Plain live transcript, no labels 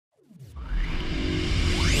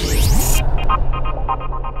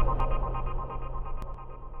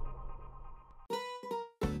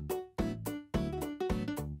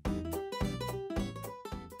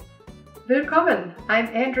Willkommen! I'm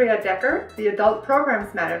Andrea Decker, the Adult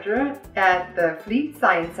Programs Manager at the Fleet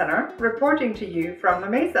Science Center, reporting to you from La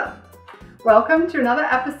Mesa. Welcome to another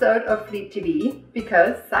episode of FLEETtv,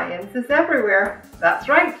 because science is everywhere. That's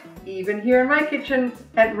right, even here in my kitchen,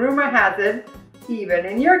 and rumor has it, even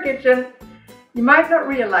in your kitchen. You might not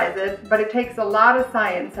realize it, but it takes a lot of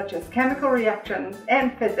science, such as chemical reactions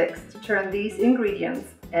and physics, to turn these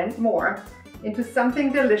ingredients and more into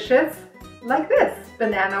something delicious like this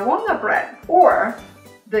banana walnut bread, or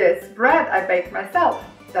this bread I baked myself.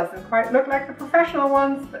 Doesn't quite look like the professional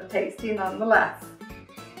ones, but tasty nonetheless.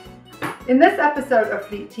 In this episode of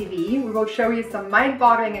FLEETtv, we will show you some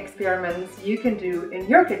mind-boggling experiments you can do in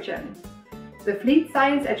your kitchen. The Fleet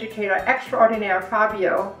Science Educator Extraordinaire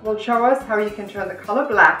Fabio will show us how you can turn the color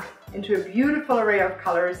black into a beautiful array of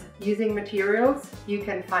colors using materials you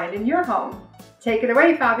can find in your home. Take it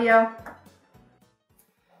away, Fabio!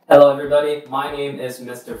 Hello everybody, my name is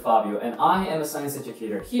Mr. Fabio and I am a science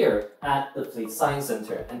educator here at the Fleet Science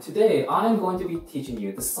Center, and today I am going to be teaching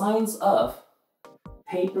you the science of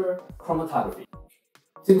paper chromatography.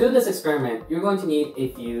 To do this experiment, you're going to need a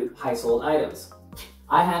few household items.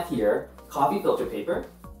 I have here coffee filter paper,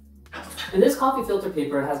 and this coffee filter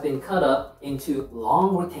paper has been cut up into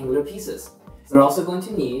long rectangular pieces. We're also going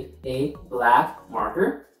to need a black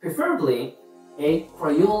marker, preferably a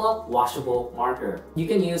Crayola washable marker. You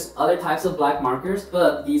can use other types of black markers,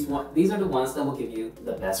 but these are the ones that will give you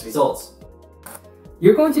the best results.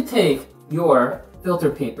 You're going to take your filter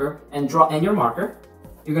paper and your marker.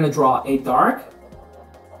 You're going to draw a dark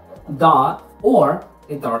dot or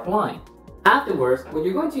a dark line. Afterwards, what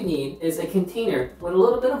you're going to need is a container with a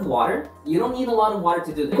little bit of water. You don't need a lot of water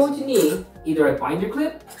to do this. You're going to need either a binder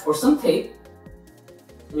clip or some tape.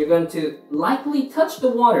 And you're going to lightly touch the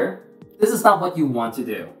water. This is not what you want to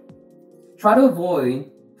do. Try to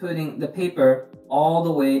avoid putting the paper all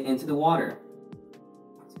the way into the water,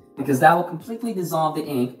 because that will completely dissolve the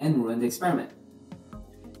ink and ruin the experiment.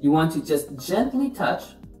 You want to just gently touch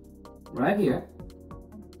right here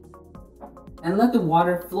and let the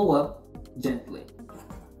water flow up gently.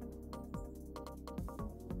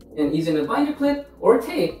 And using a binder clip or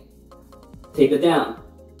tape it down.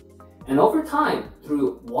 And over time,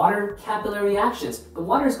 through water capillary reactions, the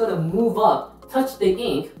water is going to move up, touch the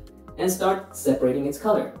ink, and start separating its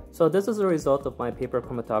color. So this is the result of my paper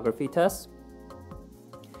chromatography test.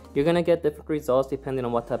 You're going to get different results depending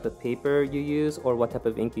on what type of paper you use or what type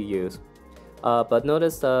of ink you use. But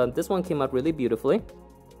notice this one came out really beautifully.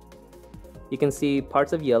 You can see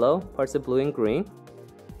parts of yellow, parts of blue and green.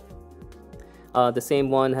 The same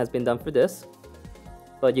one has been done for this,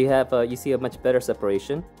 but you see a much better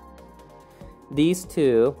separation. These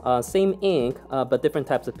two, same ink, but different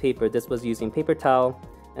types of paper. This was using paper towel,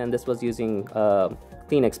 and this was using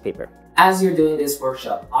Kleenex paper. As you're doing this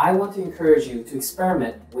workshop, I want to encourage you to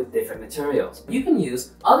experiment with different materials. You can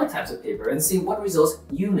use other types of paper and see what results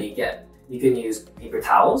you may get. You can use paper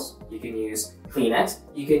towels, you can use Kleenex,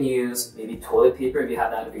 you can use maybe toilet paper if you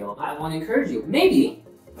have that available. I want to encourage you, maybe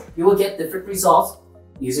you will get different results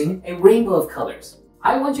using a rainbow of colors.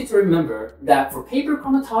 I want you to remember that for paper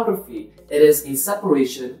chromatography, it is a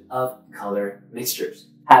separation of color mixtures.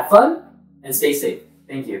 Have fun and stay safe.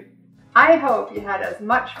 Thank you. I hope you had as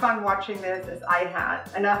much fun watching this as I had,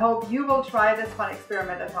 and I hope you will try this fun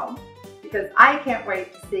experiment at home, because I can't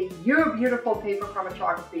wait to see your beautiful paper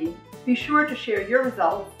chromatography. Be sure to share your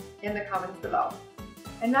results in the comments below.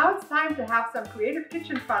 And now it's time to have some creative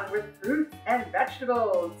kitchen fun with fruits and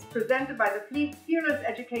vegetables, presented by the Fleet Fearless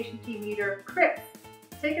Education Team leader, Chris.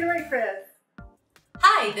 Take it away, Chris.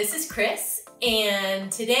 Hi, this is Chris,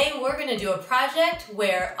 and today we're going to do a project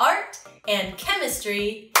where art and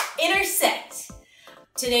chemistry intersect.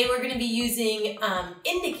 Today we're going to be using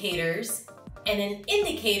indicators, and an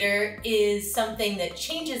indicator is something that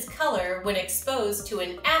changes color when exposed to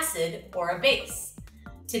an acid or a base.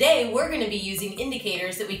 Today we're going to be using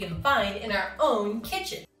indicators that we can find in our own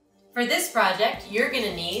kitchen. For this project, you're going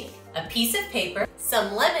to need a piece of paper,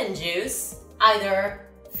 some lemon juice, either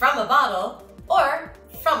from a bottle or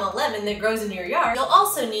from a lemon that grows in your yard. You'll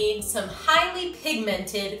also need some highly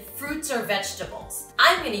pigmented fruits or vegetables.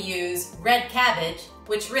 I'm going to use red cabbage,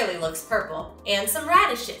 which really looks purple, and some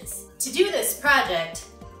radishes. To do this project,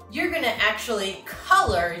 you're going to actually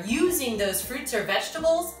color using those fruits or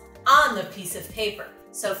vegetables on the piece of paper.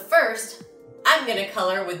 So first, I'm going to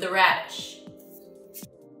color with the radish.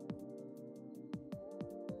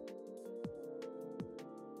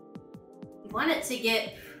 You want it to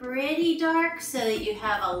get pretty dark so that you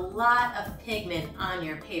have a lot of pigment on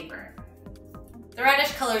your paper. The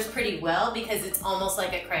radish colors pretty well because it's almost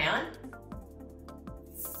like a crayon.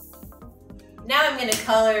 Now I'm gonna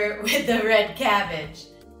color with the red cabbage.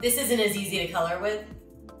 This isn't as easy to color with.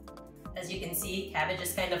 As you can see, cabbage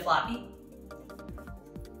is kind of floppy.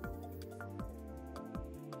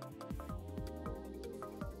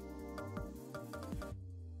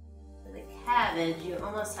 For the cabbage, you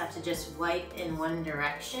almost have to just wipe in one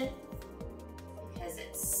direction because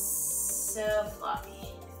it's so floppy.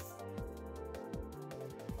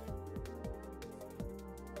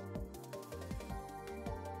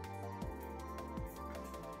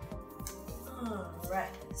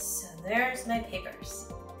 Alright, so there's my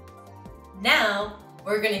papers. Now,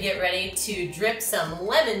 we're gonna get ready to drip some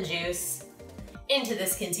lemon juice into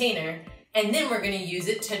this container, and then we're gonna use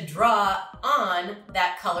it to draw on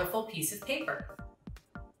that colorful piece of paper.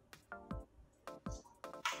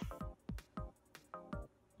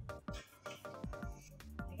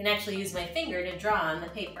 I can actually use my finger to draw on the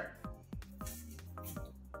paper.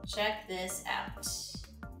 Check this out.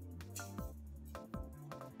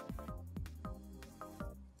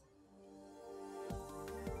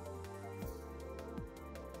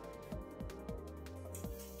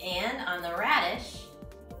 And on the radish,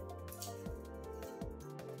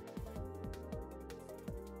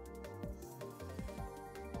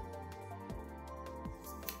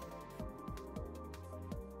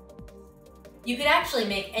 you could actually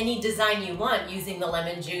make any design you want using the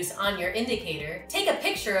lemon juice on your indicator. Take a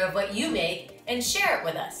picture of what you make and share it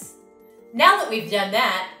with us. Now that we've done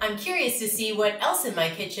that, I'm curious to see what else in my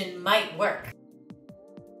kitchen might work.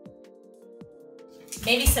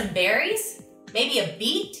 Maybe some berries? Maybe a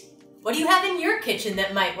beet? What do you have in your kitchen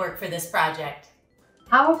that might work for this project?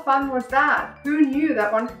 How fun was that? Who knew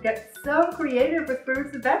that one could get so creative with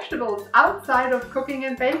fruits and vegetables outside of cooking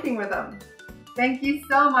and baking with them? Thank you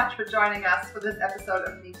so much for joining us for this episode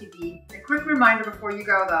of FLEETtv. A quick reminder before you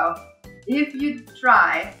go though, if you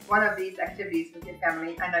try one of these activities with your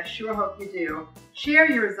family, and I sure hope you do, share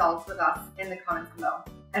your results with us in the comments below.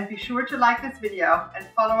 And be sure to like this video and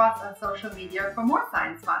follow us on social media for more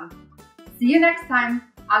science fun. See you next time.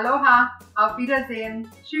 Aloha, auf Wiedersehen,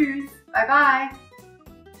 tschüss, bye bye.